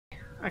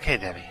Okay,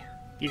 Debbie.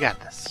 You got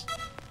this.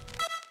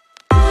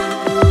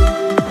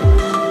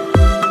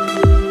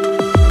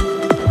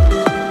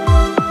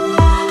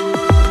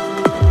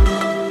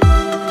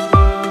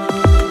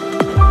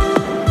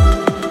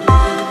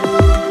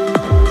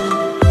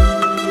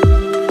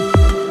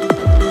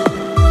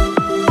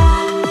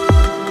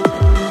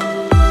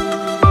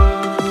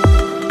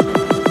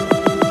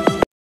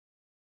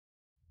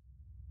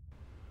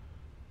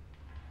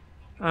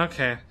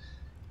 Okay.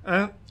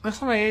 Looks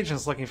like my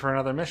agent's looking for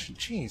another mission.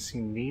 Jeez,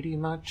 he needy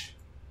much?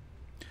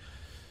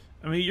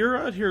 I mean, you're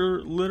out here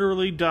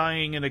literally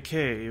dying in a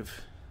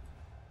cave.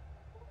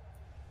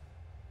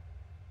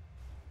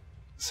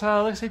 So,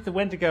 it looks like the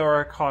Wendigo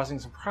are causing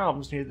some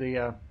problems near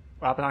the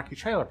Wabanaki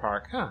Trailer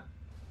Park, huh?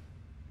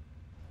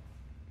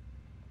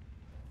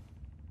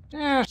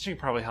 Yeah, she could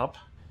probably help.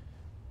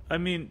 I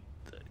mean,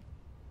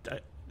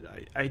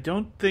 I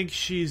don't think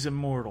she's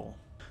immortal.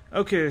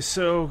 Okay,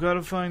 so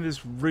gotta find this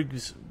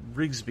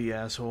Rigsby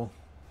asshole.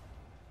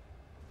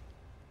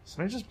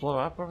 Somebody just blow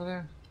up over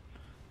there?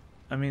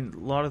 I mean, a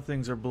lot of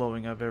things are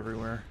blowing up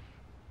everywhere.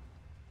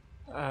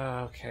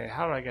 Okay,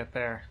 how do I get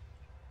there?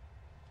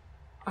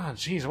 Oh,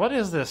 jeez, what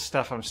is this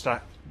stuff I'm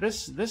stuck...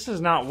 This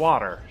is not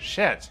water.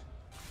 Shit.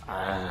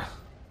 Alright,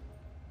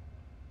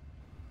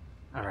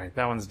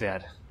 that one's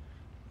dead.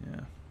 Yeah.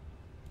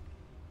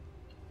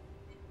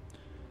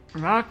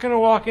 I'm not gonna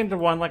walk into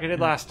one like I did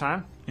last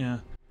time. Yeah.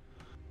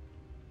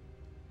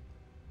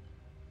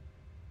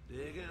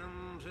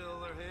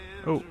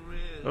 Oh.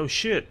 Oh,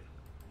 shit.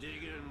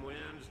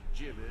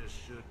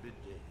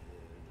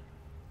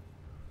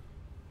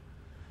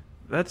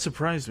 That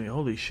surprised me.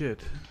 Holy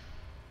shit.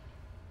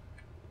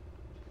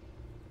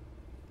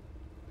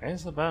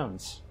 There's the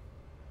bones.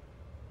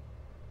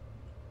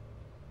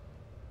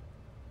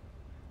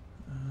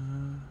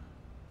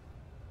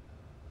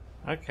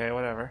 Okay,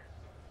 whatever.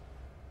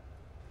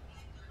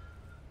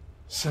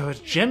 So it's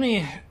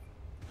Jimmy...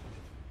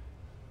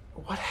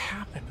 What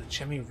happened to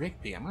Jimmy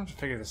Rigby? I'm going to have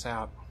to figure this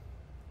out.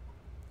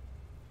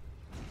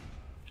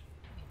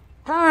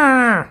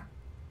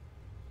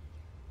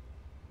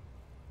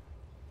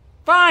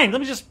 Fine, let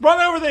me just run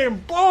over there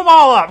and blow them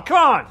all up. Come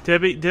on.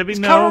 Debbie,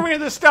 just no. cover me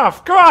in this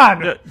stuff. Come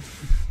on.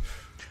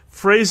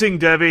 Phrasing,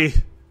 Debbie.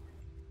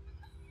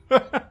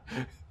 Well, at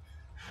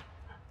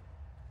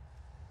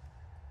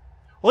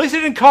least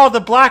I didn't call it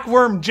the Black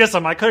Worm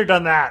Jism. I could have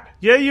done that.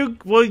 Yeah,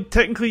 well,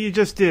 technically you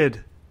just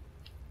did.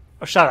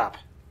 Oh, shut up.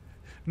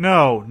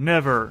 No,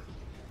 never.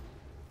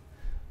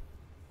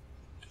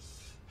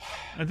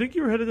 I think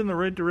you were headed in the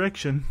right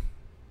direction.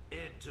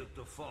 Ed took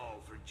the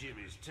fall for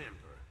Jimmy's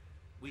temper.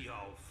 We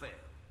all fell.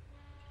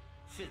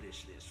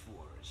 Finish this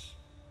for us.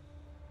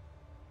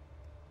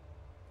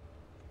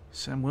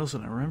 Sam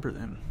Wilson, I remember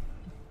him.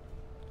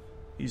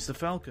 He's the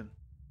Falcon.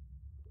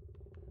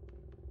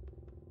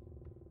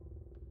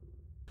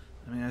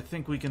 I mean, I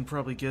think we can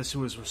probably guess who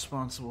was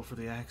responsible for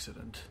the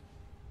accident.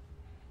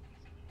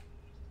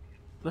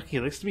 Look,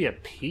 he looks to be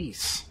at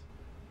peace.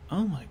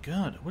 Oh my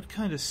god, what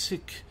kind of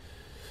sick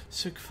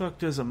fuck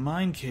does a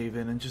mine cave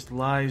in and just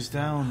lies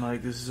down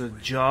like this is a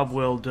job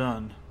well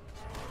done?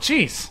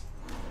 Jeez.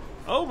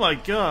 Oh my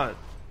god.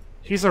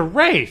 He's a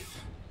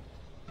wraith.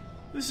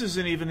 This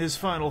isn't even his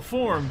final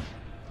form.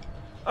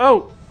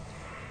 Oh.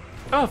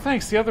 Oh,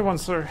 thanks. The other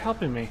ones are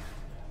helping me.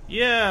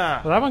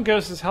 Yeah. Well, that one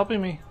Ghost is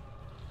helping me.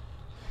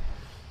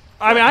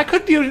 I mean, I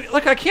could do...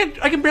 Look, I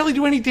can barely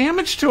do any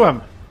damage to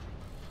him.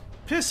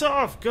 Piss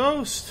off,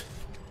 Ghost.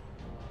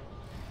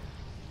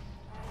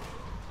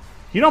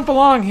 You don't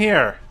belong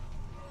here.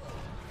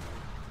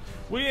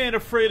 We ain't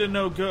afraid of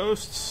no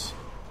ghosts.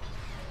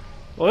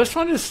 Well, this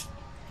one is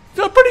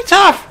still pretty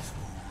tough.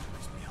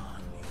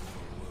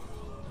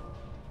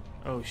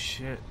 Oh,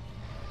 shit.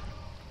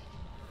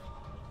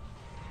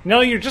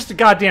 No, you're just a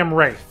goddamn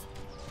wraith.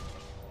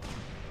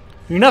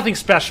 You're nothing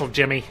special,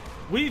 Jimmy.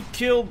 We've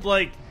killed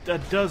like a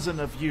dozen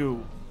of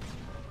you.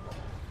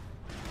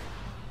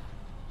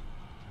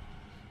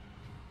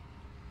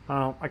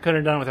 Oh, I couldn't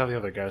have done it without the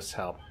other ghost's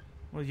help.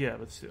 Well, yeah,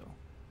 but still.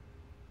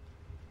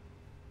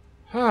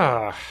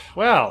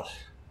 Well,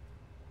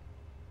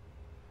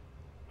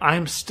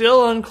 I'm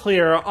still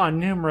unclear on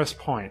numerous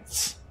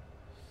points.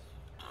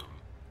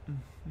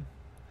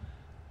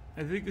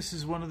 I think this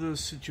is one of those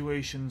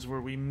situations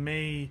where we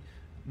may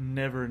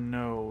never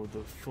know the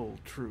full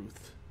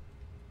truth.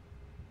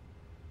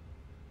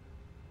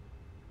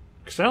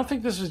 Because I don't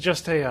think this was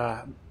just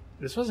a...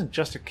 this wasn't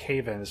just a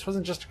cave-in. This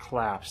wasn't just a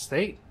collapse.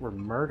 They were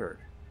murdered.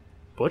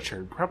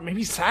 Butchered.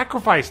 Maybe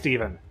sacrificed,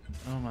 even.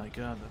 Oh my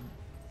god.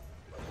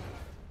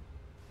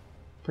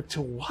 But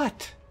to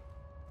what?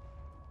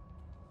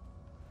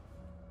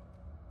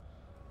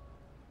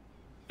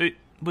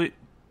 Wait,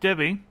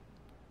 Debbie?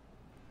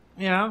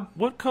 Yeah?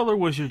 What color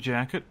was your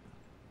jacket?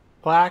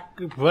 Black...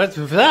 What's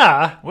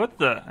that? What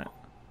the...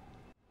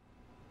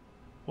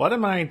 What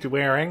am I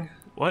wearing?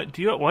 What?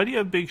 Why do you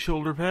have big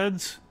shoulder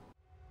pads?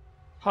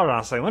 Hold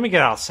on a second. Let me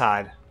get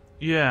outside.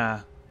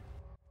 Yeah.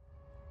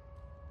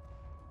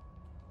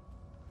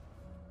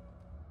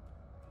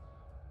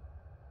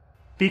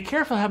 Be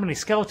careful how many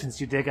skeletons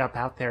you dig up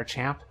out there,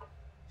 champ.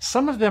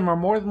 Some of them are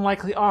more than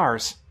likely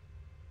ours.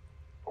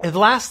 The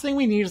last thing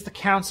we need is the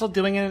Council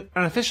doing an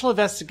official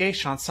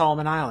investigation on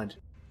Solomon Island.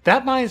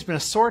 That mine has been a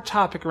sore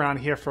topic around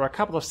here for a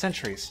couple of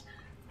centuries.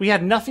 We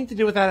had nothing to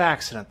do with that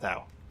accident,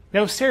 though.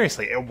 No,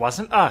 seriously, it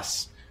wasn't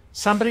us.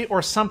 Somebody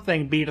or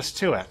something beat us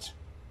to it.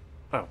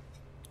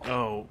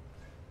 Oh.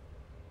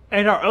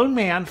 And our own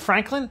man,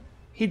 Franklin,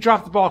 he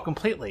dropped the ball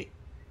completely.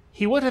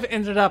 He would have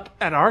ended up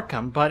at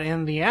Arkham, but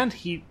in the end,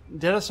 he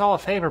did us all a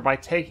favor by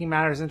taking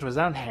matters into his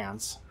own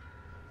hands.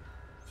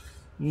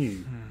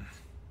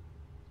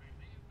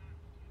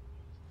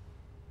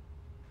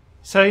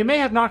 So he may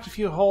have knocked a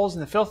few holes in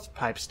the filter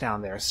pipes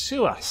down there.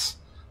 Sue us.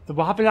 The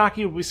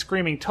Wabanaki will be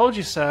screaming, "Told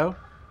you so."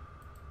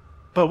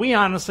 But we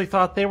honestly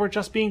thought they were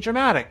just being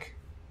dramatic.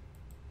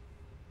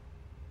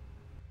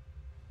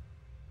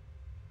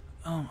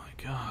 Oh my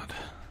god.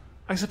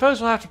 I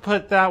suppose we'll have to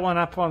put that one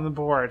up on the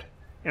board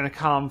in a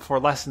column for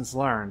lessons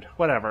learned.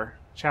 Whatever.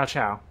 Ciao,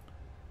 ciao.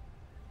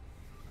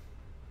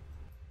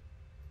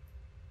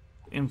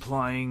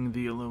 Implying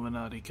the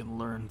Illuminati can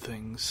learn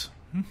things.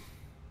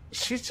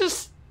 Is it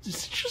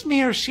just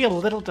me, or is she a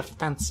little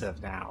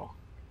defensive now?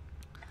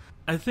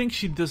 I think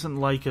she doesn't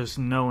like us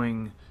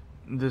knowing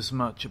this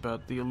much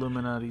about the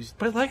Illuminati's...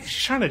 But like,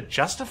 she's trying to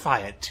justify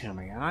it to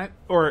me,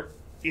 or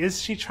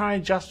is she trying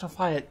to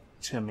justify it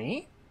to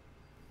me?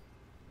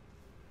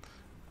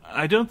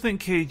 I don't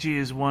think KG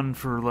is one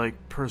for,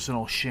 like,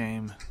 personal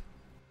shame.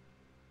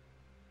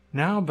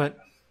 No, but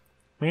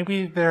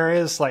maybe there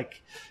is,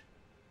 like,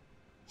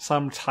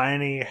 some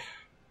tiny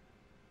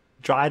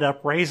dried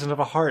up raisin of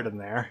a heart in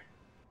there.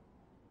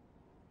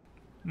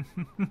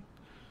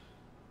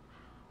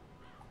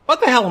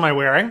 What the hell am I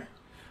wearing?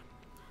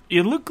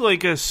 You look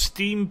like a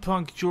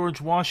steampunk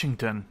George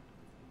Washington.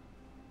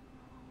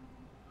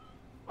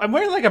 I'm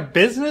wearing like a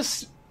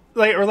business,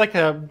 or like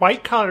a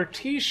white collar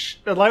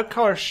a light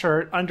collar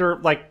shirt under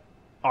like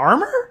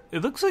armor. It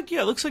looks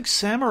like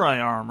samurai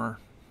armor.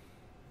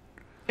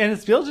 And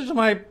it's built into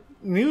my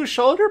new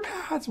shoulder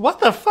pads. What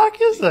the fuck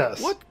is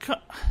this?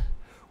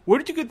 Where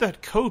did you get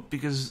that coat?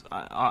 Because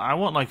I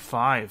want like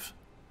 5.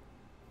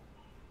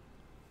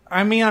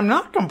 I mean, I'm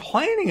not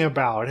complaining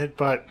about it,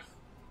 but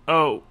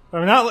oh,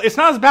 it's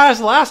not as bad as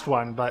the last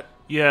one. But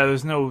yeah,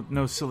 there's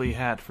no silly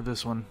hat for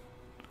this one.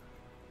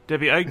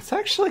 Debbie, it's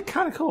actually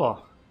kind of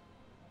cool.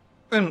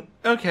 And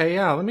okay,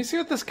 yeah, let me see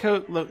what this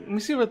coat let me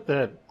see what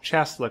the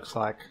chest looks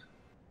like.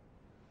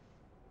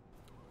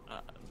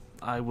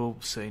 I will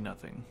say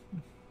nothing.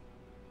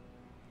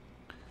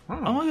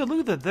 Oh my god,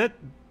 look at that!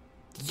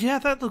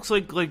 That looks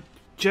like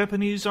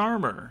Japanese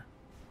armor.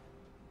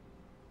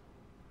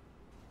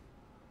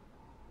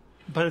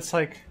 But it's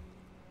like,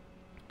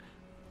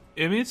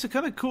 I mean, it's a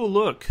kind of cool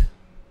look.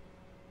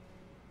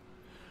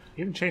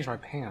 Even changed my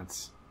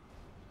pants.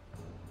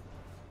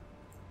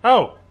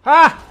 Oh!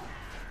 Ah!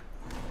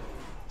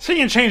 So you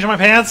can change my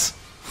pants!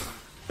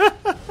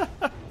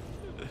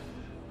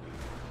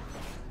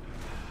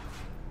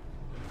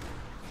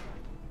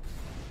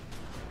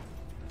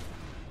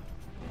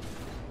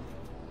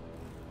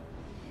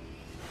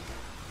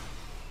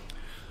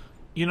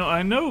 You know,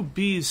 I know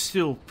bees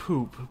still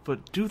poop,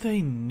 but do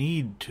they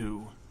need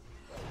to?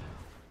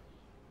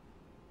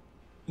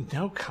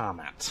 No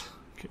comment.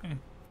 Okay.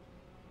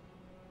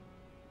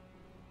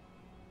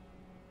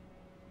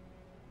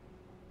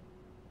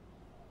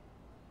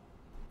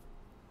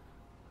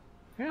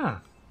 Yeah.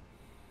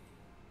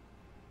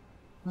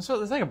 So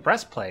it's like a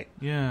breastplate.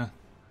 Yeah.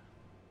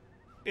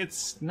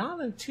 It's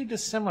not too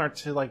dissimilar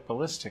to like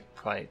ballistic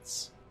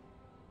plates.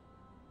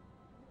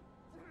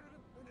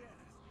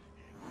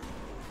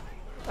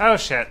 Oh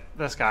shit,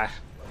 this guy.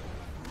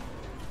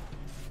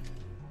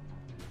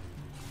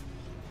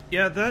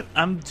 Yeah,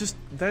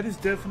 that is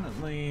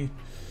definitely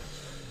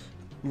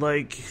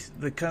like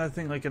the kind of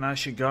thing like an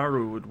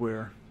Ashigaru would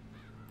wear.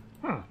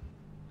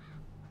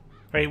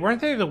 Wait,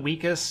 weren't they the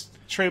weakest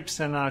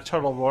troops in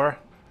Total War?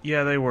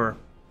 Yeah, they were.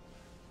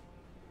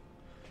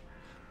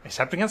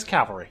 Except against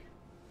cavalry.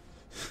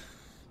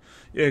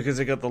 Yeah, because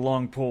they got the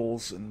long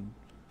poles, and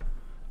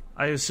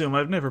I assume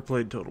I've never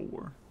played Total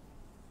War.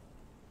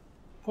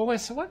 Well,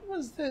 wait, so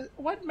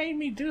what made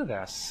me do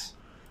this?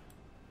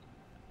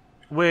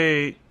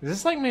 Wait. Is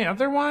this like my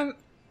other one?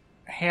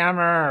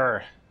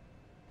 Hammer.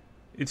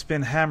 It's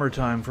been hammer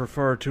time for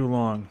far too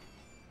long.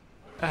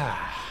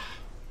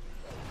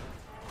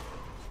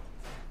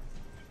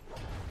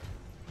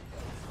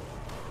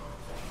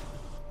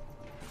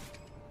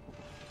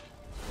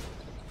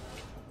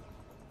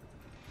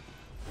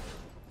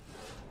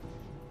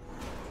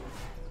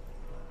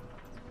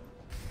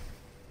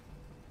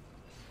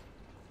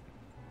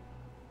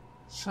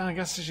 So I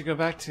guess I should go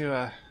back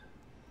to,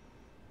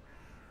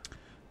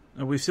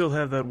 We still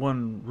have that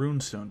one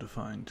runestone to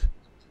find.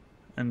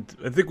 And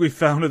I think we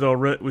found it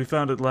already. We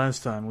found it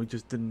last time. We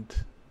just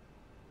didn't...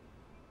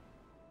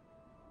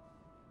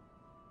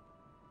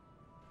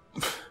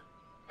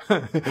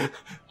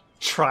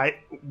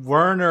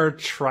 Werner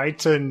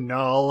Triton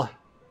Null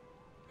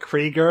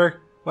Krieger.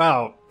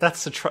 Wow,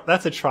 that's a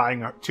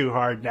trying too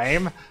hard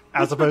name,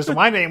 as opposed to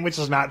my name, which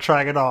is not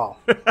trying at all.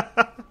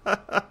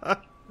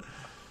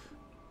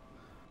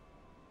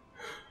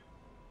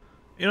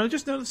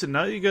 just notice it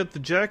now. You got the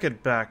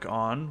jacket back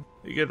on.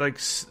 You get like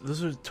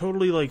those are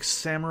totally like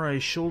samurai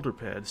shoulder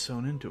pads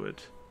sewn into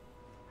it.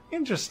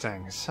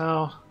 Interesting.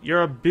 So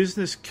you're a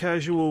business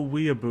casual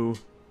weeaboo.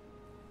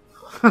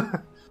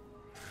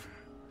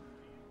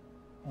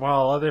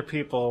 While other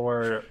people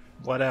were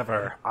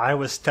whatever, I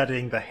was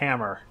studying the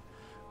hammer.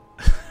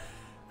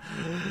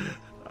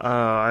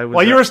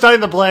 While you were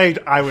studying the blade,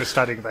 I was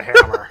studying the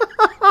hammer.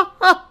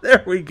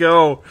 There we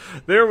go.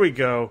 There we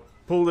go.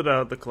 Pulled it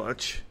out of the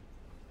clutch.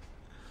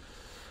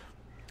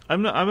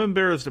 I'm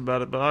embarrassed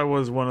about it, but I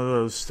was one of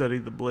those study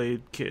the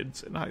blade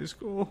kids in high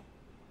school.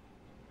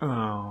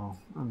 Oh,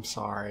 I'm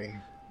sorry.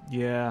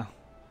 Yeah.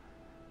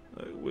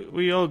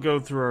 We all go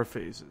through our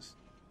phases.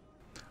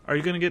 Are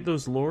you going to get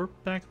those lore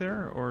back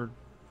there, or...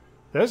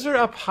 Those are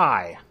up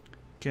high.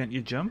 Can't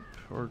you jump,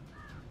 or...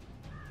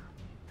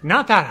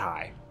 Not that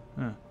high.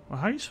 Well,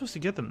 how are you supposed to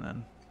get them,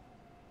 then?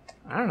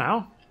 I don't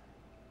know.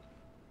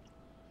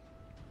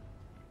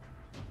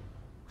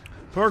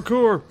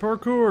 Parkour!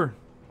 Parkour!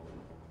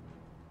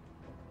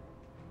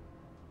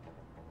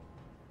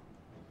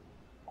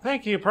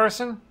 Thank you,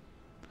 person.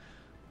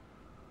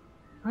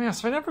 Oh, yeah,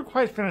 so I never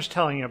quite finished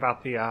telling you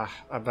about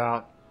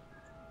about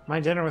my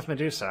dinner with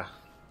Medusa.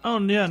 Oh,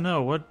 yeah,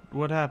 no.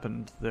 What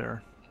happened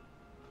there?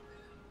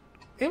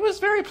 It was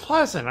very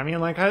pleasant. I mean,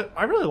 like,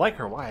 I really like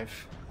her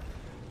wife.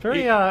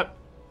 Very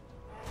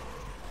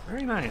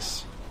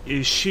nice.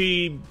 Is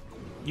she,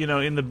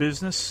 in the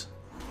business?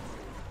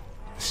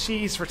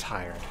 She's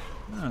retired.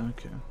 Oh,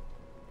 okay.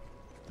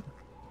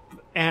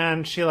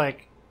 And she, I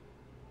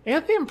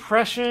had the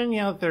impression,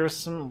 there was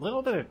some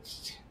little bit of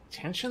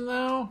tension,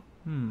 though.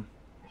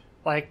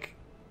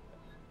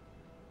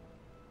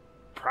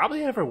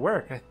 Probably over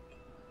work.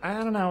 I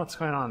don't know what's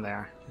going on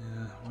there.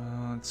 Yeah,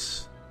 well,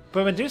 it's...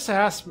 But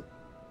Medusa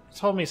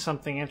told me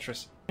something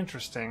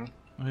interesting.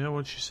 Oh, yeah,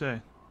 what'd she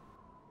say?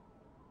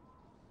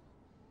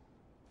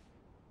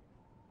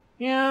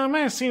 Yeah, it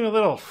might have seemed a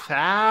little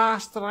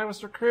fast that I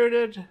was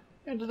recruited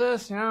into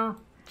this,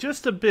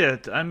 Just a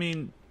bit. I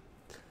mean,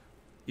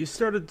 you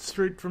started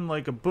straight from,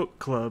 a book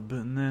club,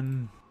 and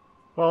then...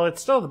 Well,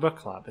 it's still the book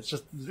club. It's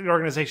just the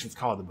organization's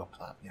called the book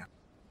club,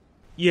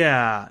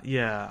 yeah.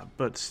 Yeah,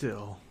 but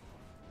still.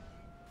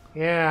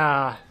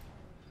 Yeah.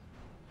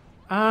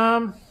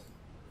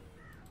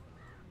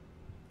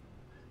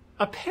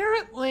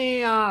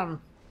 Apparently,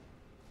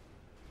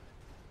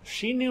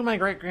 she knew my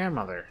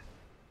great-grandmother.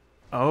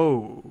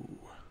 Oh.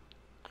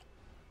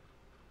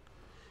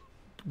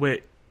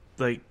 Wait,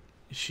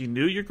 she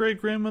knew your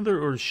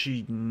great-grandmother, or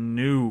she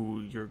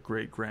knew your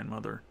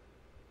great-grandmother?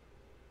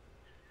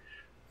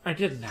 I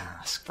didn't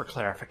ask for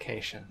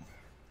clarification.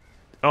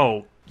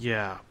 Oh,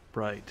 yeah,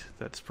 right.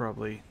 That's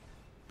probably...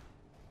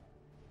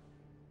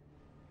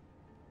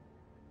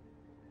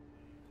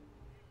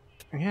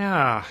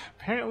 Yeah,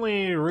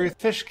 apparently Ruth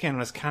Fishkin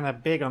was kind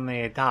of big on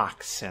the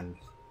docs, and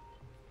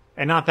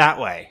not that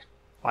way.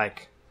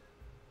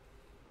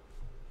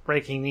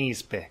 Breaking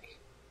knees big.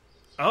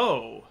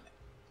 Oh.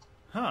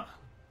 Huh.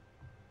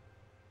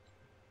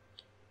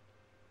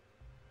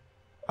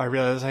 I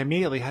realized I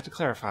immediately had to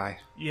clarify.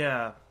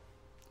 Yeah.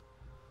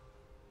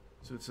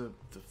 So it's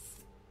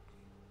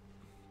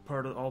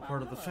part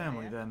of the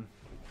family, then.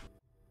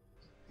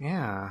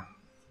 Yeah.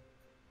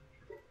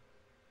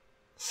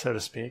 So to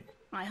speak.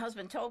 My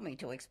husband told me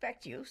to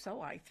expect you,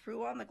 so I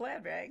threw on the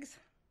glad rags.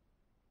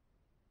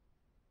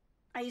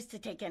 I used to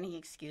take any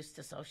excuse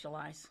to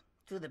socialize.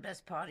 Threw the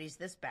best parties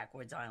this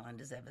backwards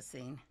island has ever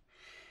seen.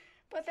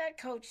 But that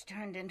coach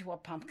turned into a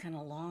pumpkin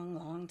a long,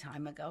 long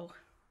time ago.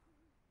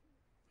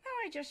 Now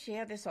I just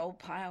share this old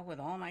pile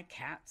with all my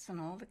cats and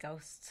all the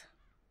ghosts.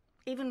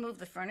 Even moved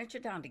the furniture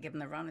down to give them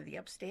the run of the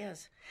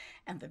upstairs.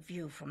 And the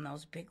view from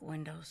those big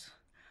windows.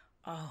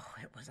 Oh,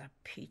 it was a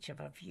peach of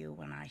a view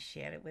when I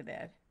shared it with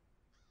Ed.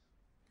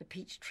 The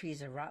peach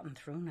trees are rotten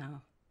through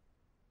now.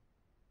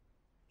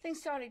 Things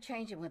started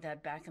changing with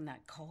Ed back in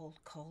that cold,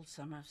 cold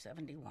summer of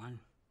 '71.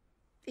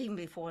 Even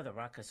before the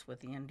ruckus with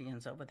the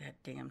Indians over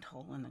that damned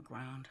hole in the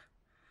ground.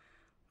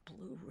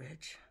 Blue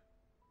Ridge.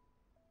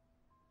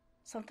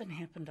 Something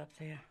happened up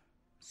there.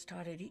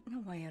 Started eating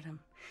away at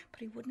him,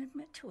 but he wouldn't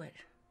admit to it.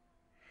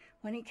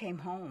 When he came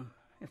home,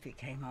 if he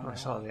came home I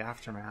saw the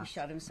aftermath. he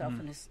shut himself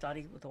in his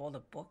study with all the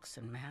books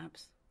and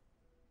maps.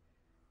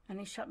 And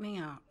he shut me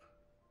out.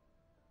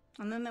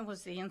 And then there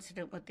was the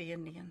incident with the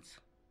Indians.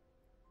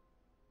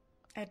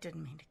 Ed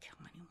didn't mean to kill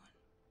anyone.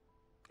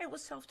 It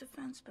was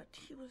self-defense, but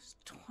he was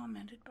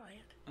tormented by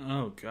it.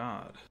 Oh,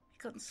 God. He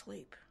couldn't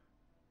sleep.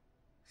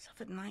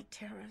 Suffered night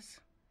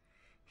terrors.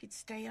 He'd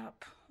stay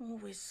up,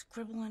 always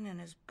scribbling in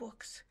his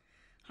books,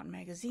 on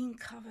magazine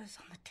covers,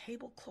 on the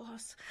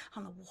tablecloths,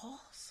 on the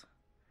walls.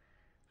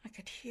 I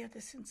could hear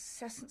this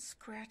incessant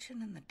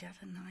scratching in the dead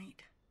of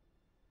night.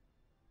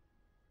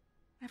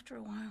 After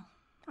a while,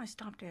 I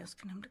stopped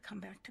asking him to come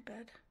back to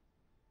bed.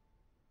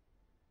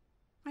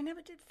 I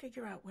never did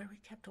figure out where he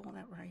kept all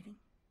that writing.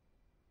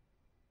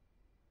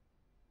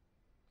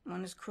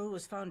 When his crew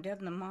was found dead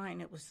in the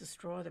mine, it was the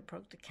straw that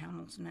broke the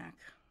camel's neck,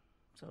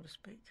 so to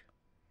speak.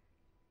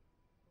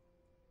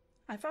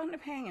 I found him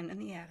hanging in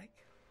the attic.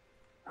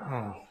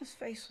 Oh. His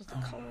face was the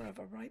color of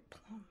a ripe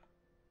plum.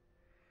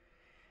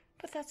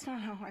 But that's not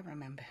how I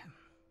remember him.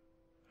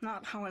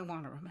 Not how I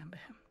want to remember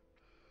him.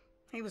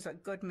 He was a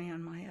good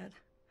man, my Ed.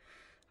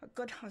 A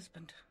good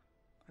husband.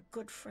 A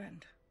good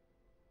friend.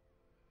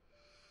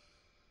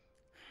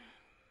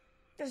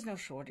 There's no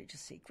shortage of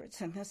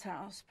secrets in this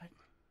house, but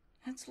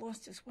Ed's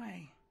lost his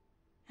way.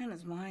 And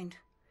his mind.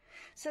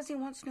 Says he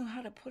once knew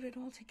how to put it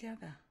all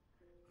together.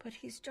 But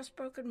he's just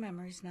broken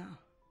memories now.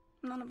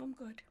 None of them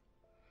good.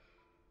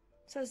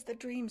 Says the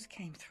dreams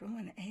came through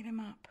and ate him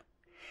up.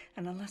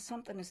 And unless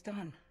something is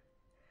done,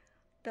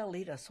 they'll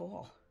eat us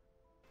all.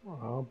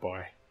 Oh,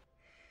 boy.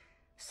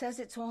 Says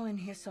it's all in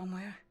here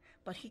somewhere,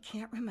 but he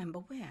can't remember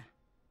where.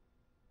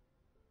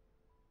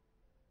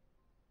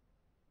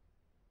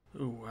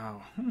 Oh,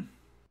 wow.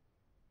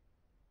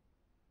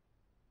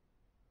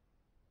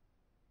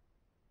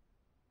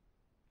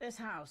 This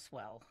house,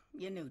 well,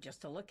 you knew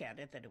just to look at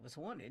it that it was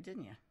haunted,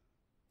 didn't you?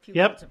 Few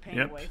Yep. coats of paint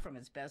Yep. away from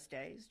its best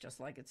days, just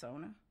like its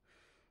owner.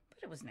 But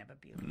it was never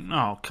beautiful.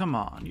 Oh, come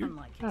on. You're...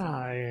 Unlike its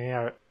owner.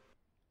 Yeah.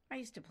 I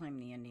used to blame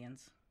the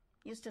Indians.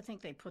 Used to think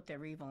they put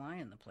their evil eye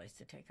in the place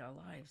to take our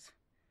lives.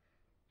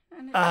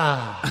 And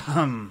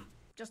it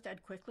just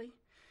died quickly,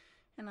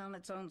 and on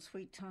its own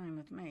sweet time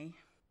with me.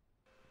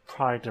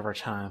 Product of our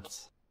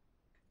times.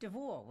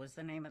 DeVore was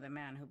the name of the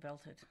man who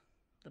built it.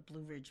 The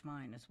Blue Ridge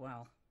Mine as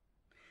well.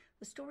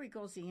 The story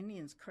goes the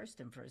Indians cursed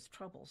him for his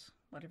troubles,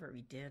 whatever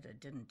he did or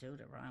didn't do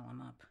to rile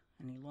him up,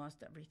 and he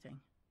lost everything.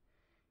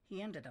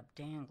 He ended up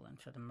dangling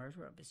for the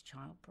murder of his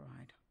child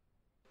bride.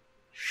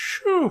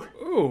 Shoo!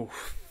 Oh,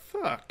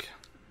 fuck.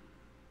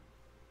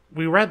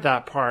 We read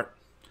that part.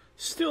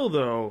 Still,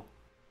 though.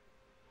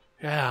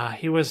 Yeah,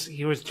 he was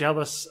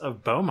jealous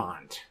of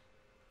Beaumont.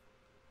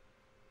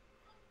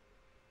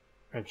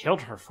 And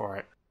killed her for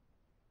it.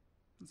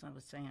 As I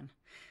was saying,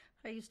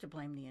 I used to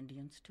blame the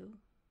Indians, too.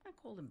 I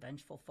called them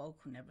vengeful folk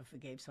who never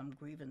forgave some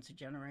grievance a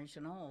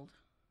generation old.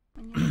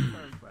 When you look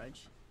for a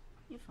grudge,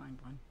 you find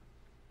one.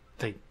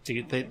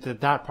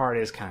 That part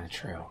is kind of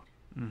true.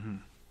 Mm-hmm.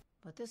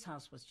 But this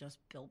house was just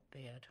built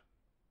bad.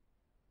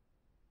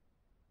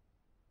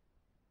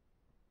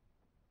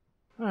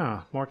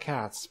 Oh, more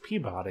cats.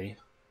 Peabody.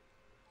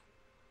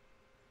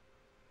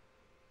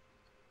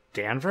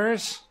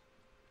 Danvers?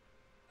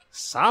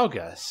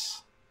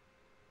 Saugus?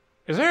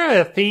 Is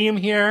there a theme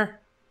here?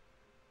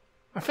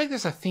 I think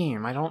there's a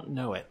theme. I don't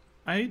know it.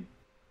 I...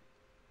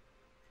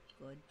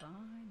 Goodbye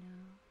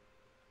now.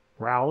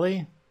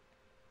 Rowley?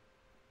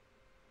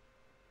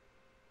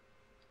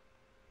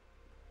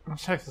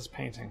 Let's check this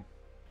painting.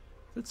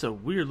 That's a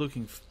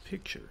weird-looking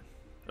picture.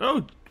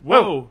 Oh,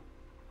 whoa!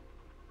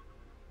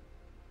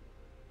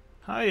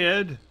 Hi,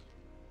 Ed.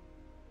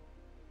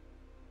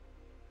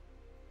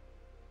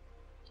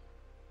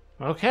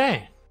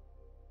 Okay.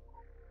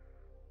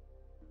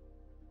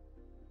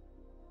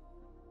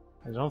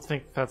 I don't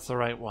think that's the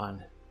right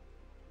one.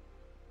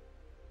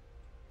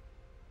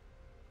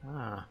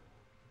 Ah.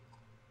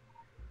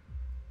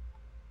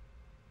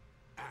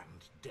 And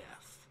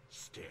death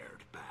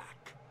stared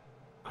back.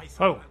 I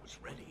thought I was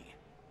ready.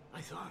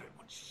 I thought it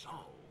would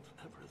solve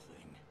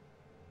everything.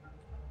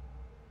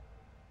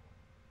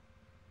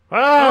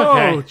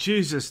 Okay. Oh,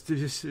 Jesus,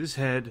 his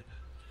head.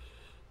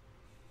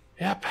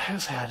 Yep,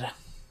 his head.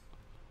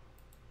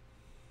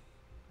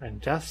 And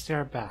death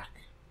stared back.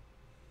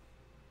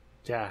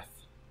 Death.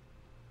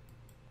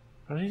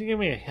 Why don't you give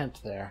me a hint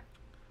there?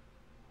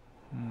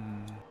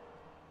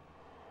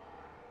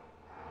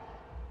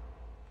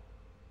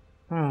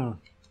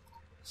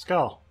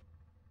 Skull.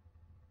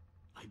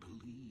 I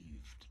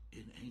believed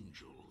in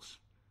angels.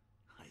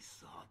 I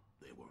thought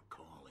they were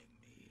calling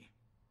me.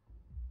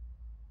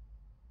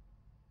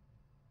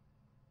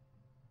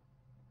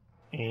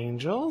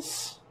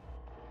 Angels?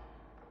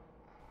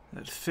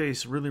 That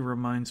face really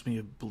reminds me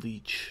of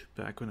Bleach,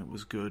 back when it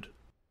was good.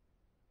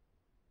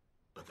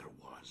 But there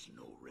was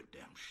no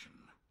redemption.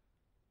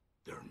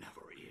 There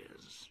never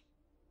is.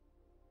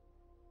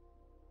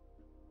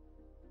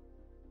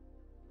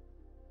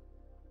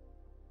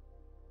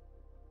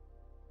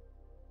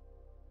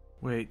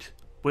 Wait,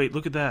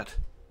 look at that.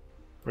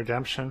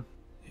 Redemption?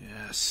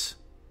 Yes.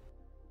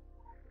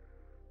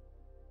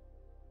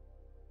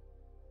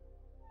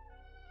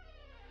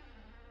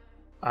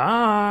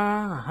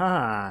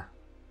 Ah-ha.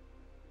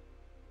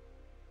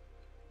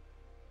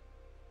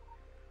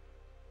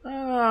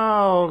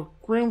 Oh,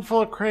 room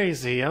full of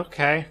crazy.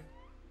 Okay.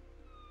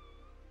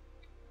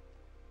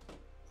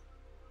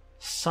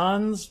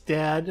 Son's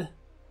dead.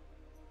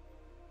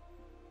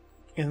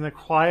 In the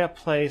quiet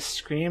place,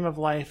 scream of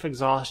life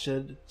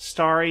exhausted,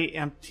 starry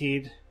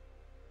emptied.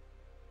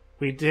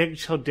 We dig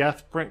till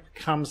death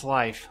becomes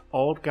life.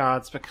 Old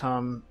gods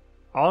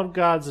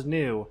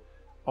new.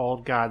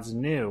 Old gods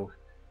new.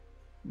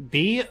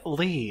 B.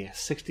 Lee,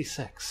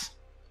 66.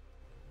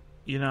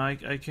 You know,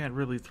 I can't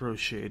really throw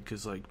shade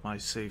because, like, my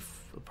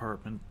safe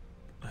apartment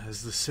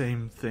has the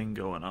same thing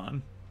going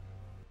on.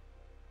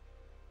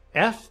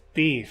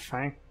 FB,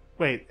 Frank.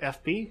 Wait,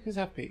 FB? Who's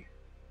FB?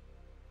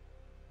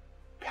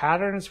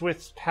 Patterns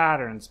with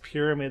patterns.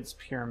 Pyramids,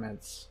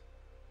 pyramids.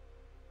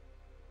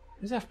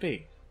 Who's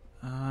FB?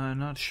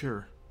 Not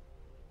sure.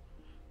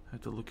 I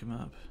have to look him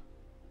up.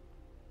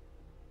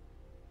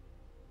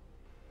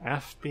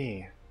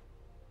 FB.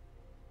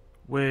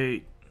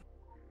 Wait.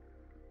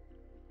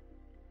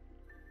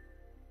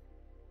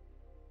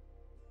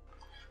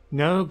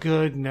 No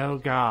good, no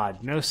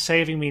God. No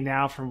saving me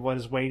now from what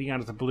is waiting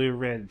under the blue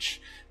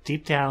ridge.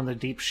 Deep down the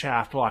deep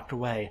shaft locked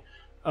away.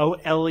 Oh,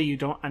 Ellie, you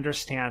don't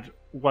understand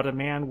what a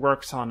man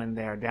works on in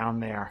there,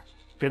 down there.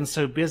 Been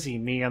so busy,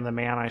 me and the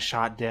man I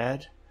shot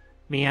dead.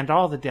 Me and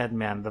all the dead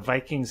men, the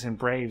Vikings and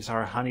Braves,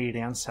 our honeyed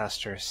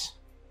ancestors.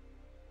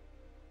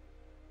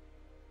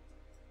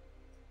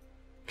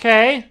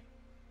 Okay.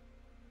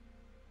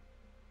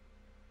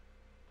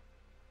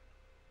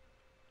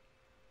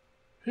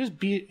 Who's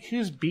B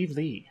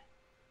Lee?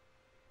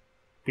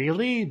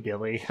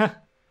 Billy.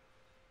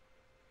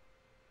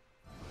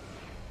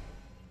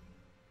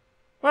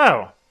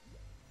 Whoa.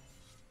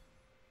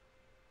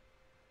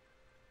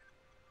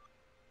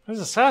 There's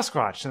a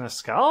Sasquatch in a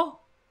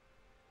skull?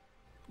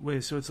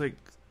 Wait, so it's like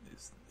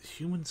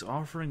humans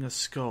offering a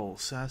skull,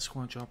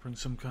 Sasquatch offering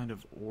some kind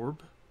of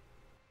orb?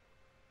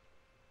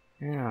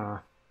 Yeah.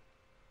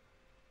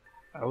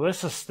 Oh,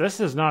 this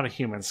is not a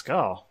human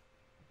skull.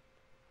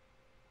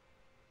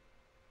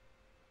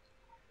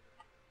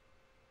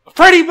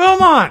 Freddie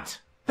Beaumont!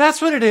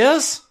 That's what it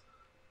is!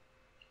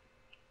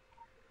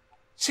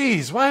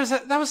 Jeez, why was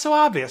that? That was so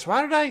obvious.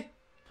 Why did I?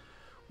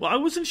 Well, I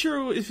wasn't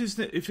sure if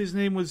his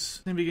name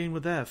began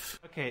with F.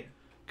 Okay.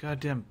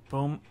 Goddamn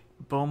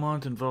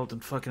Beaumont involved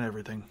in fucking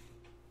everything.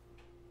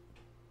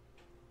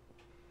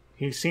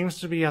 He seems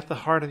to be at the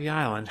heart of the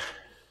island.